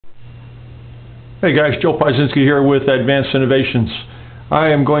Hey guys, Joe Piesinski here with Advanced Innovations. I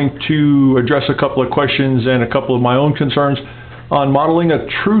am going to address a couple of questions and a couple of my own concerns on modeling a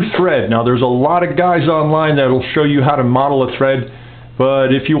true thread. Now there's a lot of guys online that will show you how to model a thread,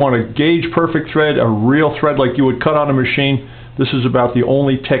 but if you want a gauge perfect thread, a real thread like you would cut on a machine, this is about the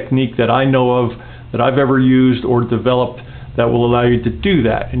only technique that I know of that I've ever used or developed that will allow you to do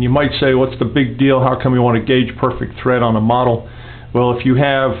that. And you might say, what's the big deal? How come you want a gauge perfect thread on a model? Well, if you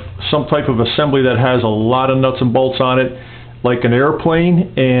have some type of assembly that has a lot of nuts and bolts on it, like an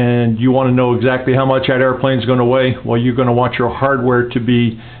airplane, and you want to know exactly how much that airplane is going to weigh, well, you're going to want your hardware to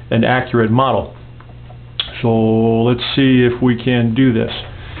be an accurate model. So let's see if we can do this.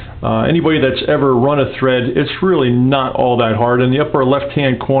 Anybody that's ever run a thread, it's really not all that hard. In the upper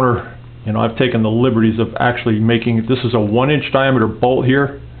left-hand corner, I've taken the liberties of actually making it. This is a 1-inch diameter bolt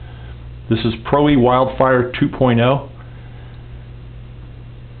here. This is Pro E Wildfire 2.0.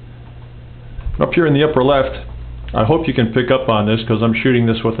 Up here in the upper left, I hope you can pick up on this because I'm shooting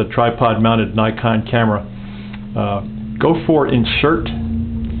this with a tripod mounted Nikon camera. Go for insert,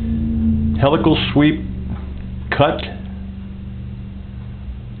 helical sweep, cut.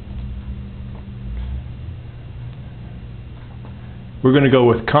 We're going to go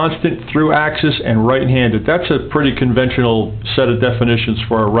with constant, through axis, and right-handed. That's a pretty conventional set of definitions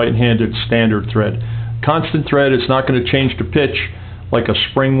for a right-handed standard thread. Constant thread, it's not going to change the pitch like a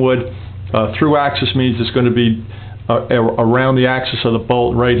spring would. Through axis means it's going to be around the axis of the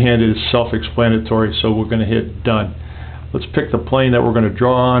bolt. Right-handed is self-explanatory, so we're going to hit done. Let's pick the plane that we're going to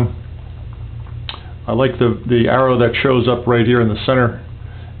draw on. I like the arrow that shows up right here in the center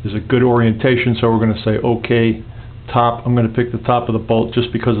is a good orientation, so we're going to say OK. Top. I'm going to pick the top of the bolt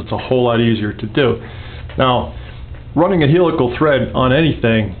just because it's a whole lot easier to do. Now, running a helical thread on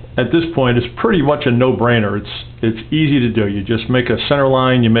anything at this point is pretty much a no-brainer. It's easy to do. You just make a center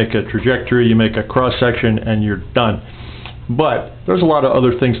line, you make a trajectory, you make a cross-section, and you're done. But there's a lot of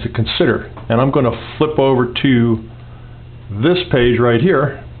other things to consider, and I'm going to flip over to this page right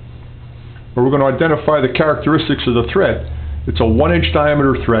here where we're going to identify the characteristics of the thread. It's a 1-inch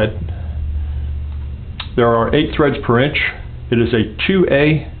diameter thread. There are 8 threads per inch. It is a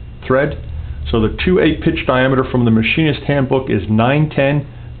 2A thread. So the 2A pitch diameter from the machinist handbook is 910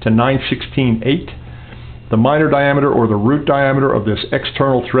 to 916/8. The minor diameter or the root diameter of this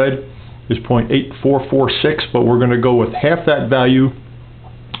external thread is 0.8446, but we're going to go with half that value.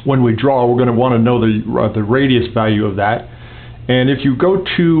 When we draw, we're going to want to know the radius value of that. And if you go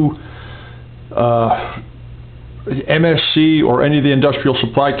to MSC or any of the industrial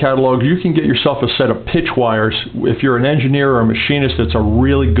supply catalogs, you can get yourself a set of pitch wires. If you're an engineer or a machinist, it's a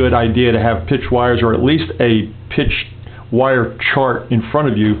really good idea to have pitch wires or at least a pitch wire chart in front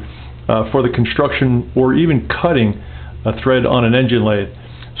of you for the construction or even cutting a thread on an engine lathe.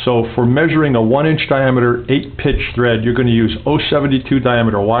 So for measuring a 1-inch diameter 8-pitch thread, you're going to use 0.72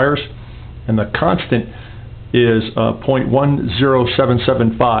 diameter wires, and the constant is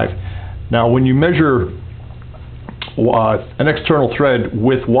 0.10775. Now when you measure an external thread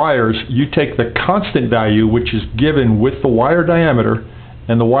with wires, you take the constant value, which is given with the wire diameter,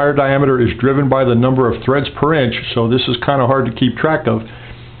 and the wire diameter is driven by the number of threads per inch, so this is kind of hard to keep track of.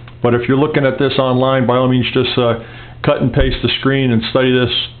 But if you're looking at this online, by all means just cut and paste the screen and study this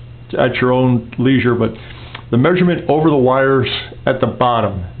at your own leisure. But the measurement over the wires at the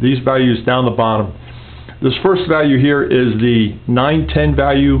bottom, these values down the bottom, this first value here is the 910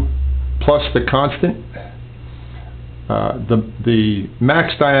 value plus the constant. The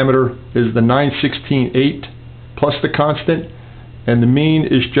max diameter is the 916/8 plus the constant, and the mean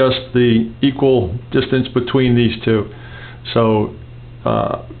is just the equal distance between these two. So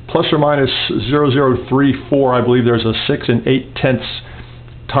plus or minus 0.0034, I believe there's a 6 8/10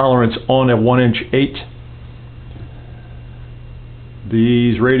 tolerance on a 1-inch 8.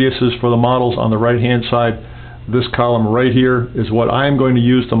 These radiuses for the models on the right hand side, this column right here is what I'm going to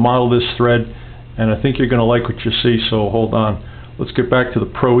use to model this thread. And I think you're going to like what you see, so hold on. Let's get back to the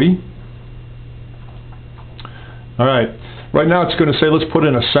Pro E. Alright, right now it's going to say let's put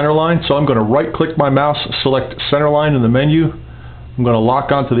in a center line, so I'm going to right-click my mouse, select center line in the menu. I'm going to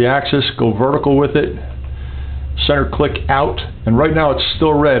lock onto the axis, go vertical with it, center click out, and right now it's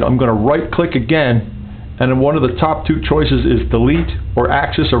still red. I'm going to right-click again, and then one of the top 2 choices is delete or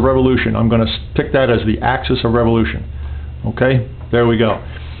axis of revolution. I'm going to pick that as the axis of revolution. Okay, there we go.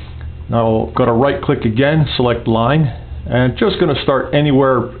 Now I'm going to right click again, select line, and just going to start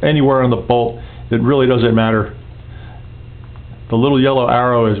anywhere on the bolt. It really doesn't matter. The little yellow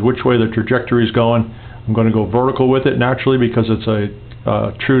arrow is which way the trajectory is going. I'm going to go vertical with it naturally because it's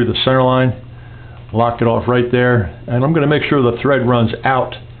true to the center line. Lock it off right there, and I'm going to make sure the thread runs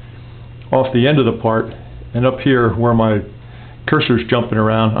out off the end of the part, and up here where my cursor's jumping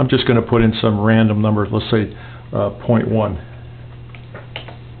around, I'm just going to put in some random number, let's say 0.1.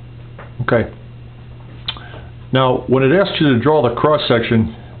 Okay. Now, when it asks you to draw the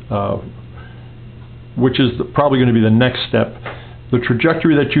cross-section, which is probably going to be the next step, the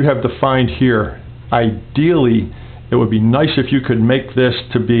trajectory that you have defined here, ideally, it would be nice if you could make this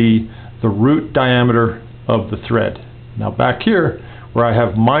to be the root diameter of the thread. Now back here, where I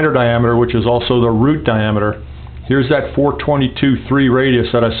have minor diameter, which is also the root diameter, here's that 422.3 radius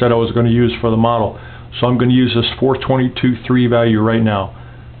that I said I was going to use for the model. So I'm going to use this 422.3 value right now.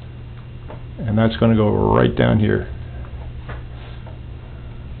 And that's going to go right down here.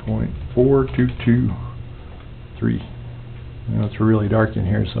 0.4223. It's really dark in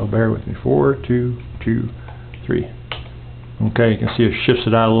here, so bear with me. 422.3. Okay, you can see it shifts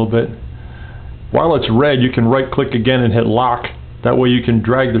it out a little bit. While it's red, you can right-click again and hit lock. That way you can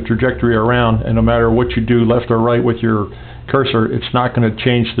drag the trajectory around, and no matter what you do, left or right with your cursor, it's not going to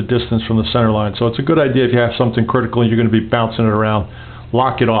change the distance from the center line. So it's a good idea if you have something critical and you're going to be bouncing it around.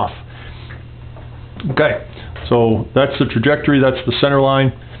 Lock it off. Okay, so that's the trajectory, that's the center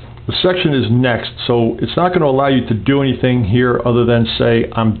line. The section is next, so it's not going to allow you to do anything here other than say,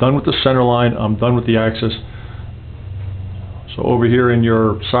 I'm done with the center line, I'm done with the axis. So over here in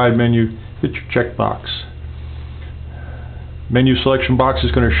your side menu, hit your check box. Menu selection box is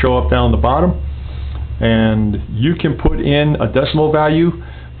going to show up down the bottom, and you can put in a decimal value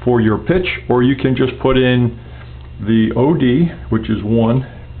for your pitch, or you can just put in the OD, which is 1,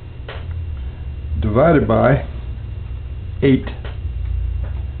 divided by 8.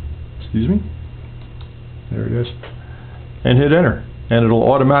 Excuse me. There it is. And hit enter. And it'll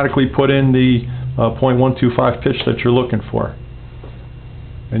automatically put in the 0.125 pitch that you're looking for.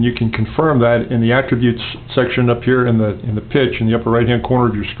 And you can confirm that in the attributes section up here in the pitch in the upper right hand corner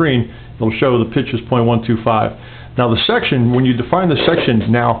of your screen. It'll show the pitch is 0.125. Now the section, when you define the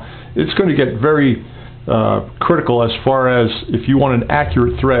section now, it's going to get very critical as far as if you want an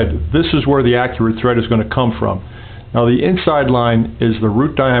accurate thread. This is where the accurate thread is going to come from. Now the inside line is the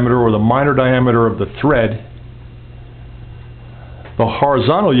root diameter or the minor diameter of the thread. The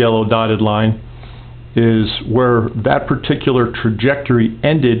horizontal yellow dotted line is where that particular trajectory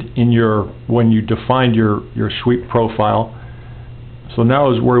ended in when you defined your sweep profile. So now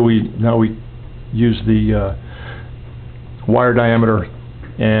is where we use the wire diameter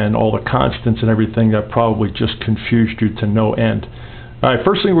and all the constants and everything that probably just confused you to no end. Alright,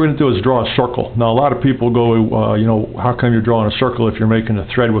 first thing we're going to do is draw a circle. Now a lot of people go, you know, how come you're drawing a circle if you're making a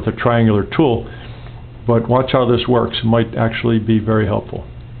thread with a triangular tool? But watch how this works. It might actually be very helpful.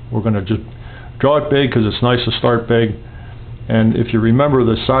 We're going to just draw it big because it's nice to start big. And if you remember,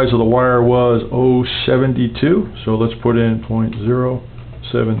 the size of the wire was 0.72. So let's put in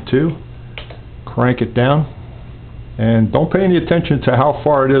 0.072. Crank it down. And don't pay any attention to how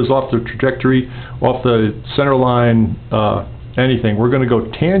far it is off the trajectory, off the center line, anything. We're going to go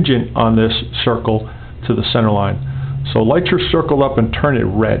tangent on this circle to the center line. So light your circle up and turn it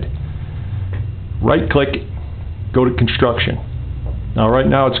red. Right click, go to construction. Now right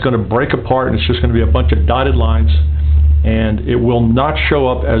now it's going to break apart and it's just going to be a bunch of dotted lines, and it will not show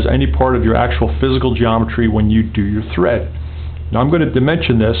up as any part of your actual physical geometry when you do your thread. Now I'm going to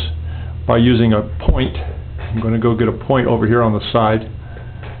dimension this by using a point. I'm going to go get a point over here on the side.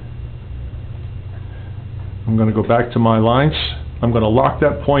 I'm going to go back to my lines. I'm going to lock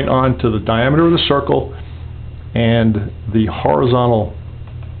that point on to the diameter of the circle and the horizontal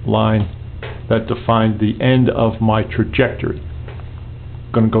line that defined the end of my trajectory.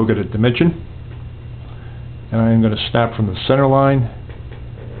 I'm going to go get a dimension, and I'm going to snap from the center line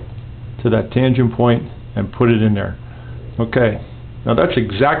to that tangent point and put it in there. Okay, now that's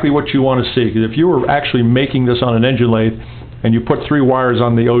exactly what you want to see, because if you were actually making this on an engine lathe and you put 3 wires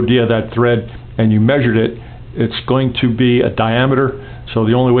on the OD of that thread and you measured it, it's going to be a diameter. So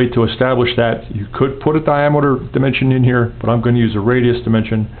the only way to establish that, you could put a diameter dimension in here, but I'm going to use a radius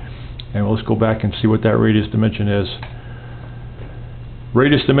dimension. And let's go back and see what that radius dimension is.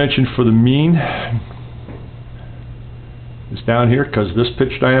 Radius dimension for the mean is down here, because this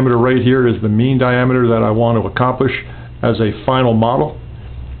pitch diameter right here is the mean diameter that I want to accomplish as a final model.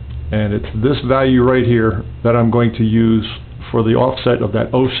 And it's this value right here that I'm going to use for the offset of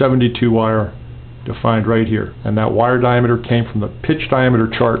that 0.72 wire defined right here. And that wire diameter came from the pitch diameter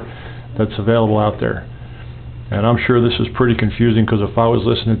chart that's available out there. And I'm sure this is pretty confusing, because if I was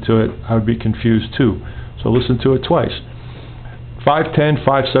listening to it, I would be confused too. So listen to it twice. 510,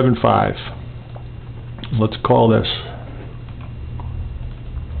 575. Let's call this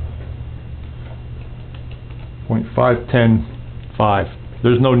 0.5105.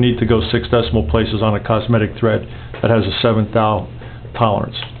 There's no need to go 6 decimal places on a cosmetic thread that has a 7th thou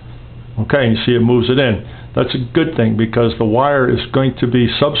tolerance. Okay, and you see it moves it in. That's a good thing because the wire is going to be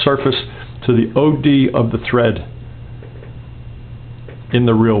subsurface to the OD of the thread in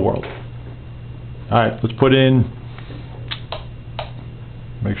the real world. Alright, let's put in,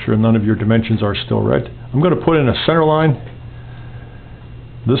 make sure none of your dimensions are still red. I'm going to put in a center line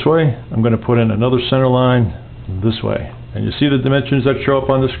this way. I'm going to put in another center line this way. And you see the dimensions that show up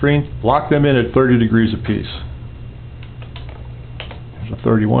on the screen? Lock them in at 30 degrees apiece. There's a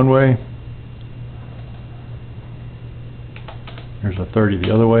 30 one way. Here's a 30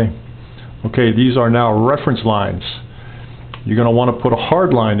 the other way. Okay, these are now reference lines. You're going to want to put a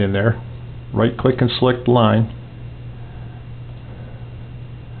hard line in there. Right click and select line.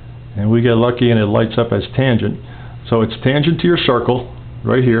 And we get lucky and it lights up as tangent. So it's tangent to your circle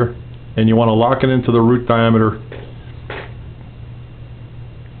right here, and you want to lock it into the root diameter.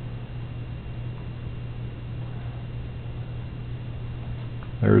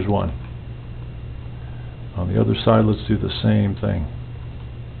 There's one. On the other side, let's do the same thing.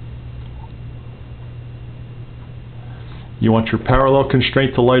 You want your parallel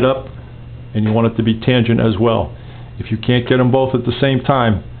constraint to light up, and you want it to be tangent as well. If you can't get them both at the same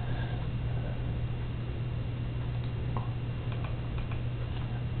time,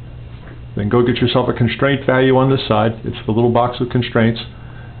 then go get yourself a constraint value on this side. It's the little box of constraints.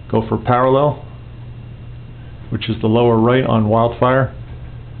 Go for parallel, which is the lower right on Wildfire.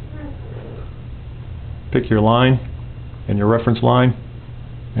 Pick your line and your reference line,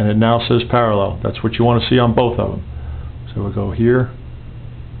 and it now says parallel. That's what you want to see on both of them. So we'll go here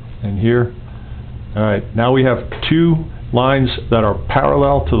and here. Alright, now we have 2 lines that are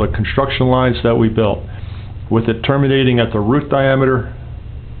parallel to the construction lines that we built, with it terminating at the root diameter.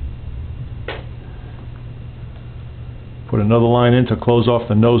 Put another line in to close off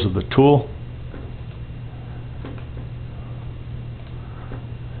the nose of the tool.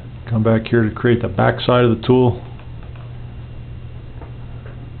 Come back here to create the back side of the tool.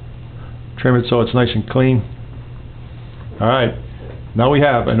 Trim it so it's nice and clean. Alright, now we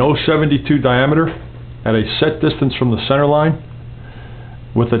have an 0.72 diameter at a set distance from the center line,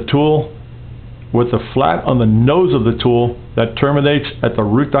 with a tool with a flat on the nose of the tool that terminates at the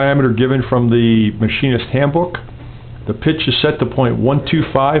root diameter given from the machinist handbook. The pitch is set to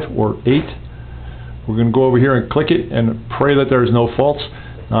 0.125 or 8. We're going to go over here and click it and pray that there's no faults.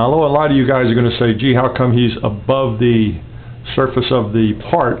 Now, although a lot of you guys are going to say, gee, how come he's above the surface of the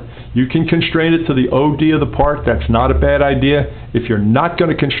part? You can constrain it to the OD of the part. That's not a bad idea. If you're not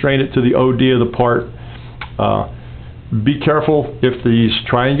going to constrain it to the OD of the part, be careful. If these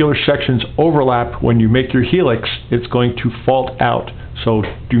triangular sections overlap when you make your helix, it's going to fault out. So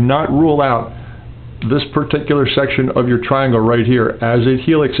do not rule out this particular section of your triangle right here. As it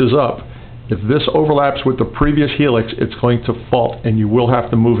helixes up, if this overlaps with the previous helix, it's going to fault and you will have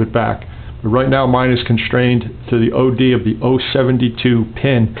to move it back. But right now mine is constrained to the OD of the 0.72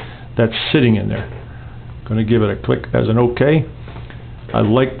 pin that's sitting in there. I'm going to give it a click as an OK. I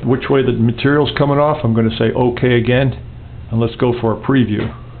like which way the material's coming off. I'm going to say OK again, and let's go for a preview.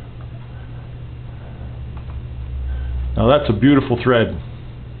 Now that's a beautiful thread.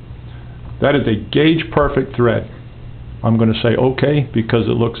 That is a gauge perfect thread. I'm going to say OK because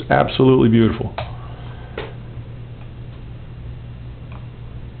it looks absolutely beautiful.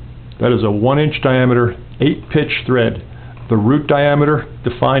 That is a 1-inch diameter, 8-pitch thread. The root diameter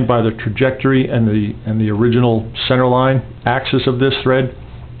defined by the trajectory and the original center line axis of this thread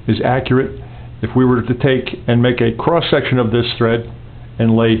is accurate. If we were to take and make a cross section of this thread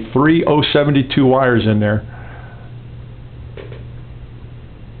and lay 3 0.72 wires in there,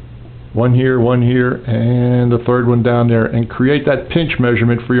 one here, and the third one down there, and create that pinch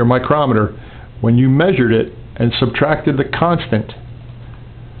measurement for your micrometer, when you measured it and subtracted the constant,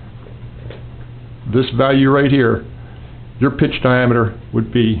 this value right here, your pitch diameter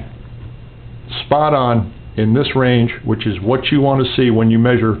would be spot on in this range, which is what you want to see when you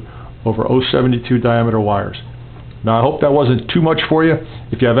measure over 0.72 diameter wires. Now I hope that wasn't too much for you.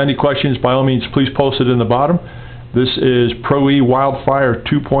 If you have any questions, by all means please post it in the bottom. This is Pro E Wildfire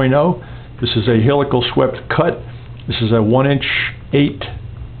 2.0. This is a helical swept cut. This is a 1-inch 8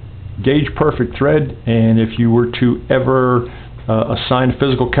 gauge perfect thread, and if you were to ever assign a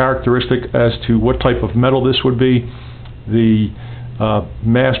physical characteristic as to what type of metal this would be, the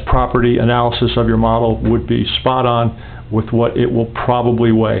mass property analysis of your model would be spot on with what it will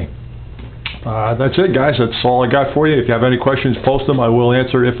probably weigh. That's it, guys. That's all I got for you. If you have any questions, post them. I will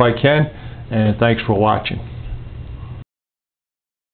answer if I can, and thanks for watching.